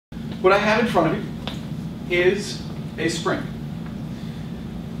what I have in front of you is a spring.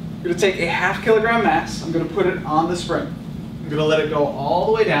 I'm going to take a ½ kilogram mass, I'm going to put it on the spring. I'm going to let it go all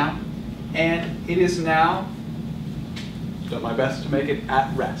the way down, and it is now done my best to make it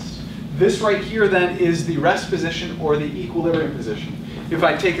at rest. This right here then is the rest position or the equilibrium position. If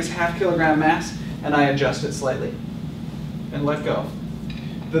I take this ½ kilogram mass and I adjust it slightly and let go,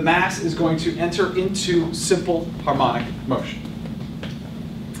 the mass is going to enter into simple harmonic motion.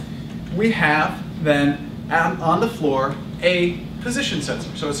 We have then on the floor a position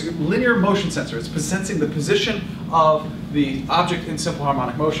sensor. So it's a linear motion sensor. It's sensing the position of the object in simple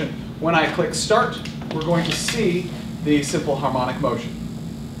harmonic motion. When I click start, we're going to see the simple harmonic motion.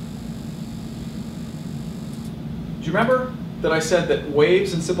 Do you remember that I said that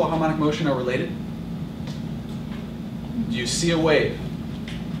waves in simple harmonic motion are related? Do you see a wave?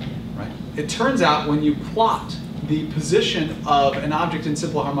 Right. It turns out when you plot the position of an object in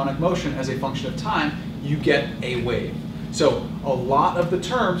simple harmonic motion as a function of time, you get a wave. So a lot of the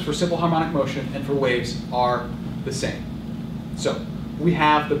terms for simple harmonic motion and for waves are the same. So we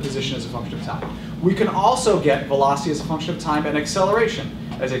have the position as a function of time. We can also get velocity as a function of time and acceleration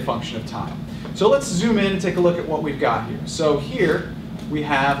as a function of time. So let's zoom in and take a look at what we've got here. So here we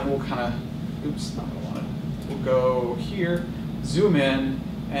have, and we'll kind of, oops, not what I wanted. We'll go here, zoom in,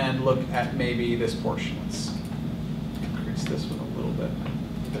 and look at maybe this portion. Let's increase this one a little bit.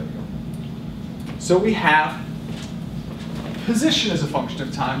 There we go. So we have position as a function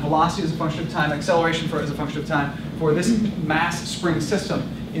of time, velocity as a function of time, acceleration as a function of time for this mass spring system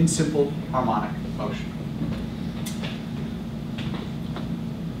in simple harmonic motion.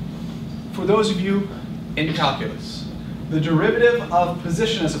 For those of you in calculus, the derivative of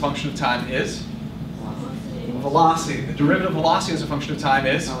position as a function of time is velocity. The derivative of velocity as a function of time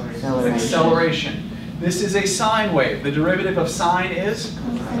is acceleration. This is a sine wave. The derivative of sine is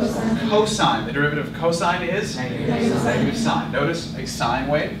cosine. The derivative of cosine is negative sine. Notice a sine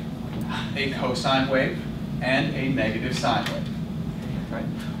wave, a cosine wave, and a negative sine wave. Right?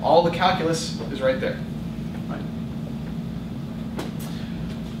 All the calculus is right there. Right?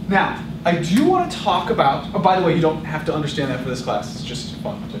 Now, I do want to talk about, oh, by the way, you don't have to understand that for this class. It's just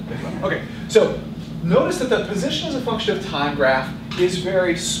fun to think about. Okay, so notice that the position as a function of time graph is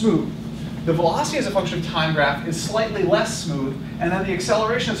very smooth. The velocity as a function of time graph is slightly less smooth, and then the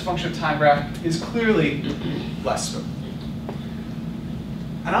acceleration as a function of time graph is clearly less smooth.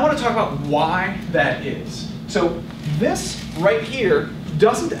 And I want to talk about why that is. So this right here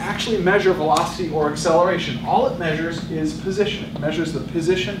doesn't actually measure velocity or acceleration. All it measures is position. It measures the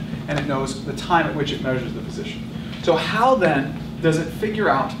position, and it knows the time at which it measures the position. So how then does it figure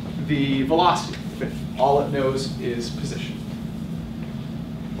out the velocity if all it knows is position?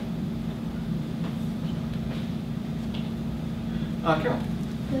 Carol?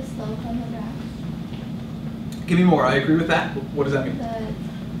 The slope on the graph. Give me more. I agree with that. What does that mean? The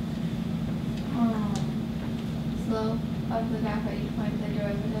slope of the graph at each point, the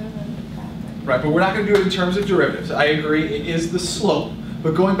derivative of the graph. Right, but we're not going to do it in terms of derivatives. I agree, it is the slope.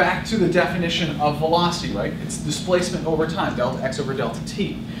 But going back to the definition of velocity, right? It's displacement over time, delta x over delta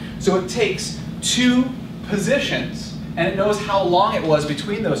t. So it takes two positions, and it knows how long it was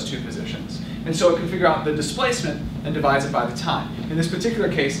between those two positions. And so it can figure out the displacement and divides it by the time. In this particular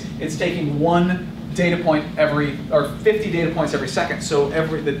case, it's taking one data point every, or 50 data points every second. So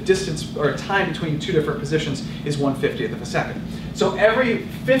the distance or time between two different positions is 1/50th of a second. So every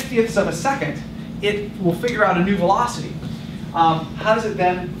 50th of a second, it will figure out a new velocity. How does it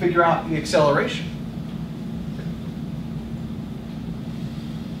then figure out the acceleration?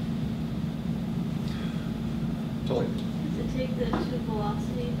 Totally. Does it take the two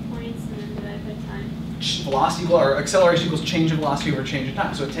velocity points and then divide by time? Velocity or acceleration equals change of velocity over change of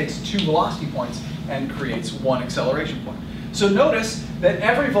time. So it takes two velocity points and creates one acceleration point. So notice that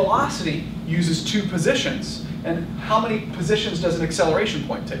every velocity uses two positions. And how many positions does an acceleration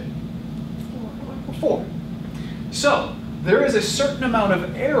point take? 4. So there is a certain amount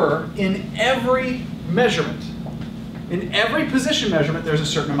of error in every measurement. In every position measurement, there's a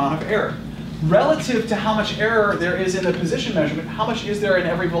certain amount of error. Relative to how much error there is in a position measurement, how much is there in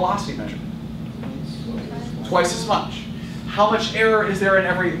every velocity measurement? Twice as much. How much error is there in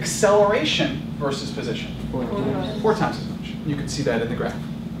every acceleration versus position? 4 times as much. You can see that in the graph.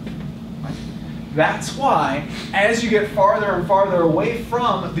 Right? That's why, as you get farther and farther away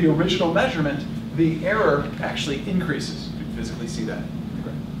from the original measurement, the error actually increases. You can physically see that in the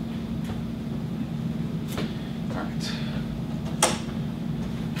graph. All right.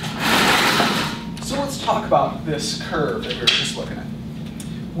 So let's talk about this curve that we were just looking at.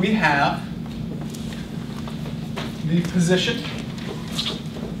 We have the position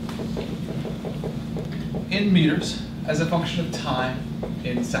in meters as a function of time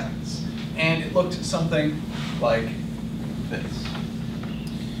in seconds. And it looked something like this.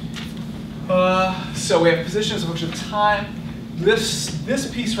 So we have position as a function of time.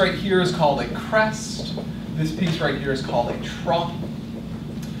 This piece right here is called a crest. This piece right here is called a trough.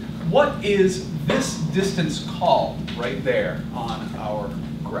 What is this distance called right there on our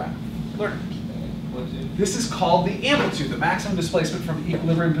graph? Learners. This is called the amplitude, the maximum displacement from the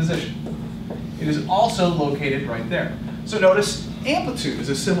equilibrium position. It is also located right there. So notice amplitude is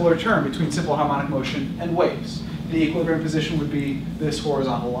a similar term between simple harmonic motion and waves. The equilibrium position would be this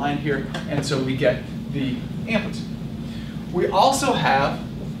horizontal line here, and so we get the amplitude. We also have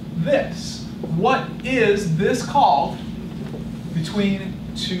this. What is this called between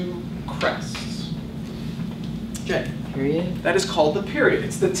two crests? Okay. Period? That is called the period.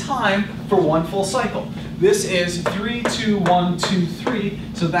 It's the time for one full cycle. This is 3, 2, 1, 2, 3,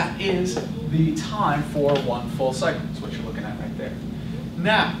 so that is the time for one full cycle. That's what you're looking at right there.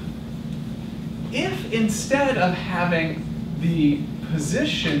 Now, if instead of having the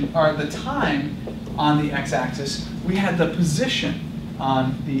position, or the time on the x-axis, we had the position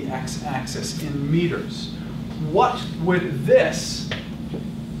on the x-axis in meters, what would this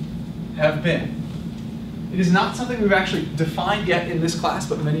have been? It is not something we've actually defined yet in this class,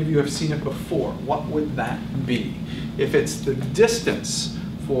 but many of you have seen it before. What would that be if it's the distance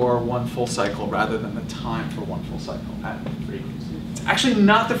for one full cycle rather than the time for one full cycle at frequency? It's actually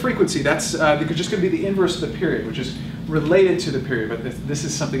not the frequency. That's just going to be the inverse of the period, which is related to the period, but this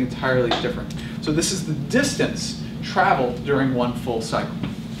is something entirely different. So this is the distance traveled during one full cycle.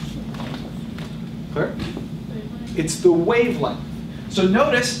 Clear? It's the wavelength. So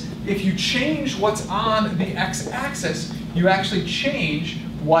notice, if you change what's on the x-axis, you actually change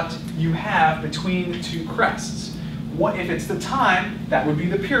what you have between the two crests. If it's the time, that would be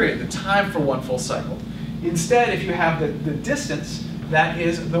the period, the time for one full cycle. Instead, if you have the distance, that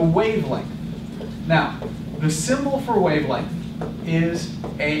is the wavelength. Now, the symbol for wavelength is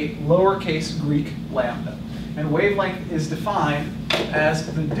a lowercase Greek lambda. And wavelength is defined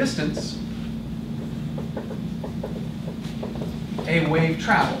as the distance a wave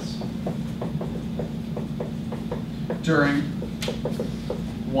travels during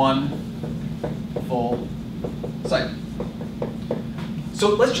one full cycle.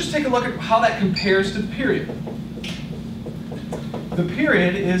 So let's just take a look at how that compares to the period. The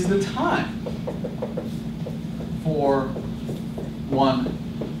period is the time for one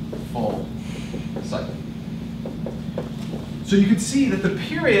full cycle. So you can see that the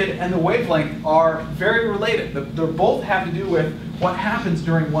period and the wavelength are very related. They both have to do with what happens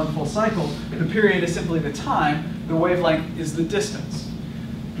during one full cycle. The period is simply the time. The wavelength is the distance.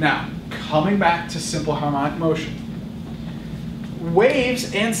 Now, coming back to simple harmonic motion.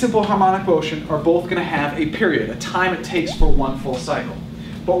 Waves and simple harmonic motion are both going to have a period, a time it takes for one full cycle.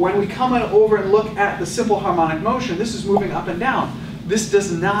 But when we come over and look at the simple harmonic motion, this is moving up and down. This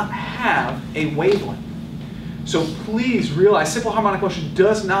does not have a wavelength. So please realize simple harmonic motion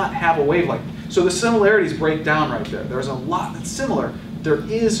does not have a wavelength. So the similarities break down right there. There's a lot that's similar. There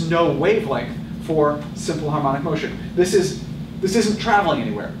is no wavelength for simple harmonic motion. This isn't traveling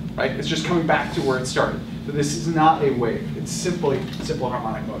anywhere, right? It's just coming back to where it started. So this is not a wave. It's simply simple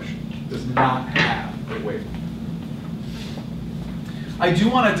harmonic motion. It does not have a wavelength. I do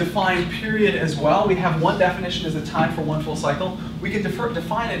want to define period as well. We have one definition as the time for one full cycle. We can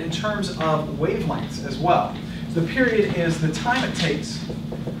define it in terms of wavelengths as well. The period is the time it takes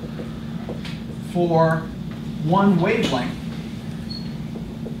for one wavelength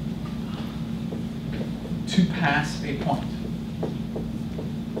to pass a point.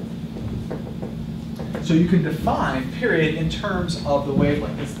 So you can define period in terms of the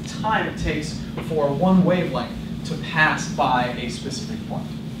wavelength. It's the time it takes for one wavelength to pass by a specific point.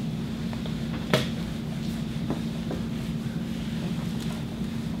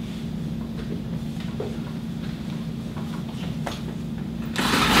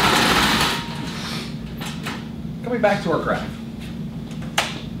 Coming back to our graph.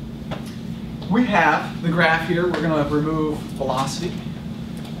 We have the graph here. We're going to remove velocity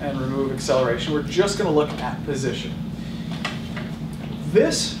and remove acceleration. We're just going to look at position.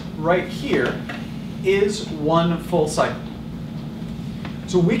 This right here is one full cycle.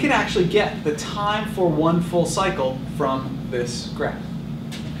 So we can actually get the time for one full cycle from this graph.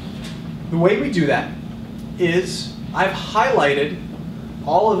 The way we do that is I've highlighted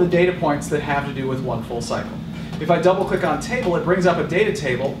all of the data points that have to do with one full cycle. If I double click on table, it brings up a data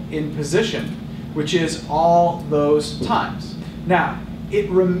table in position, which is all those times. Now,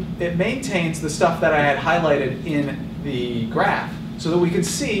 it maintains the stuff that I had highlighted in the graph. so that we can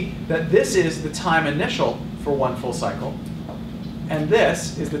see that this is the time initial for one full cycle, and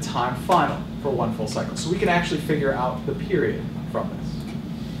this is the time final for one full cycle. So we can actually figure out the period from this.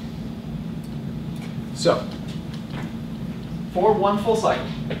 So, for one full cycle,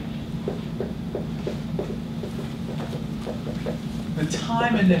 the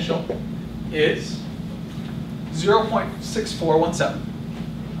time initial is 0.6417.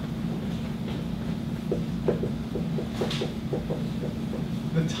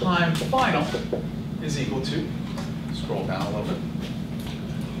 The time final is equal to, scroll down a little bit,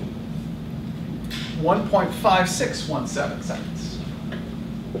 1.5617 seconds.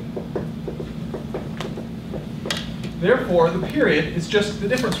 Therefore, the period is just the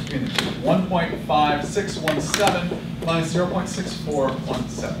difference between the two, 1.5617 minus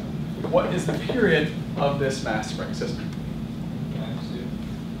 0.6417. What is the period of this mass spring system?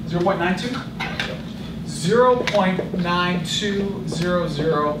 0.92?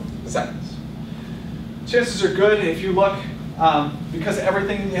 0.9200 seconds. Chances are good if you look, because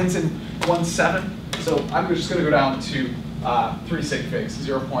everything ends in 17, so I'm just going to go down to 3 sig figs,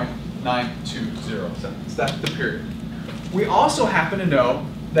 0.920 seconds. That's the period. We also happen to know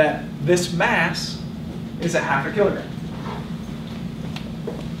that this mass is 1/2 kilogram.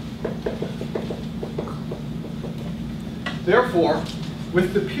 Therefore,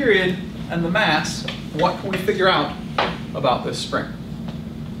 with the period and the mass, what can we figure out about this spring?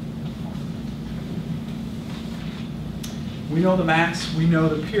 We know the mass, we know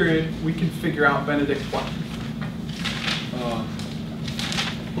the period, we can figure out, Benedict, what?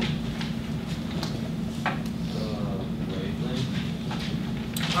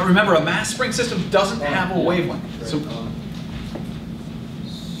 Remember, a mass spring system doesn't have a wavelength. So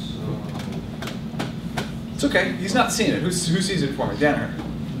it's okay, he's not seeing it. Who sees it for me? Danner.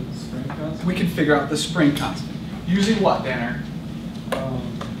 We can figure out the spring constant. Using what, Danner?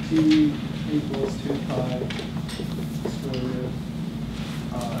 T equals 2 pi square root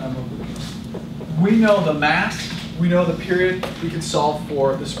m over k. We know the mass, we know the period, we can solve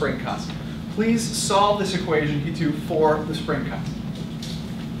for the spring constant. Please solve this equation, P2, for the spring constant.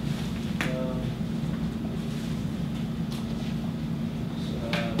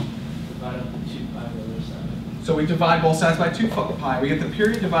 So we divide both sides by 2 pi. We get the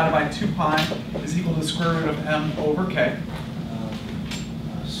period divided by 2 pi is equal to the square root of m over k.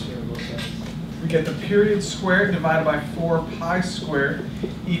 We get the period squared divided by 4 pi squared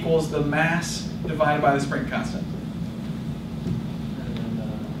equals the mass divided by the spring constant.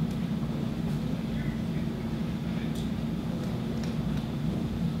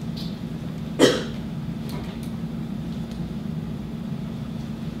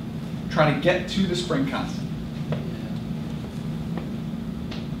 Trying to get to the spring constant.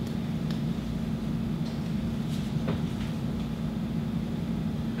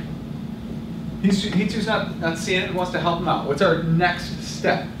 He2's not seeing it, wants to help him out. What's our next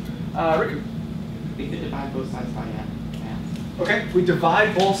step? Riku? We can divide both sides by mass. Okay, if we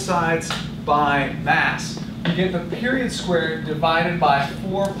divide both sides by mass, we get the period squared divided by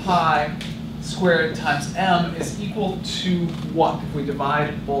 4 pi squared times m is equal to what if we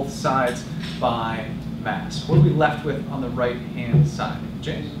divide both sides by mass? What are we left with on the right-hand side?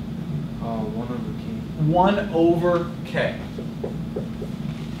 James? 1 over k. 1 over k.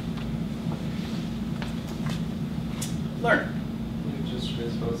 Learn. You just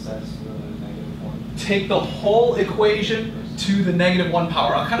raise both sides to the -1. Take the whole equation to the -1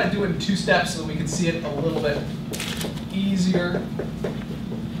 power. I'll kind of do it in 2 steps so that we can see it a little bit easier.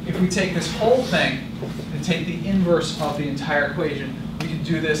 If we take this whole thing and take the inverse of the entire equation, we can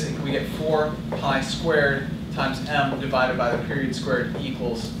do this and we get 4 pi squared times m divided by the period squared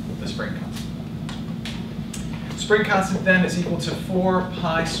equals the spring constant. Spring constant then is equal to 4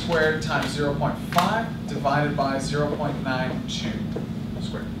 pi squared times 0.5 divided by 0.92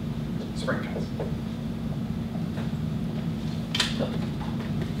 squared. Spring constant.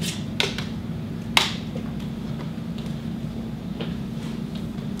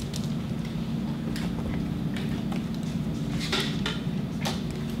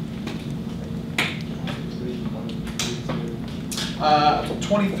 Uh,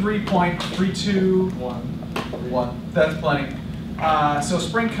 23.321. That's plenty. So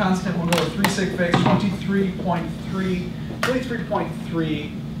spring constant, we'll go with 3 sig figs,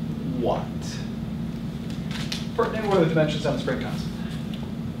 23.3 what? Name what are the dimensions on the spring constant?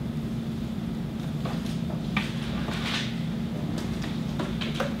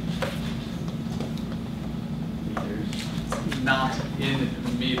 Not in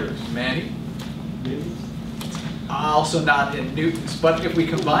meters. Manny? Also not in newtons, but if we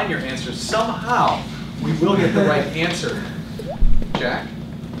combine your answers, somehow we will get the right answer. Jack?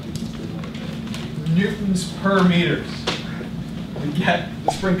 Newtons per meters. We get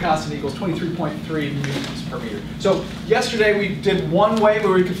the spring constant equals 23.3 newtons per meter. So yesterday we did one way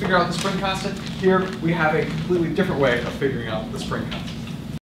where we could figure out the spring constant. Here we have a completely different way of figuring out the spring constant.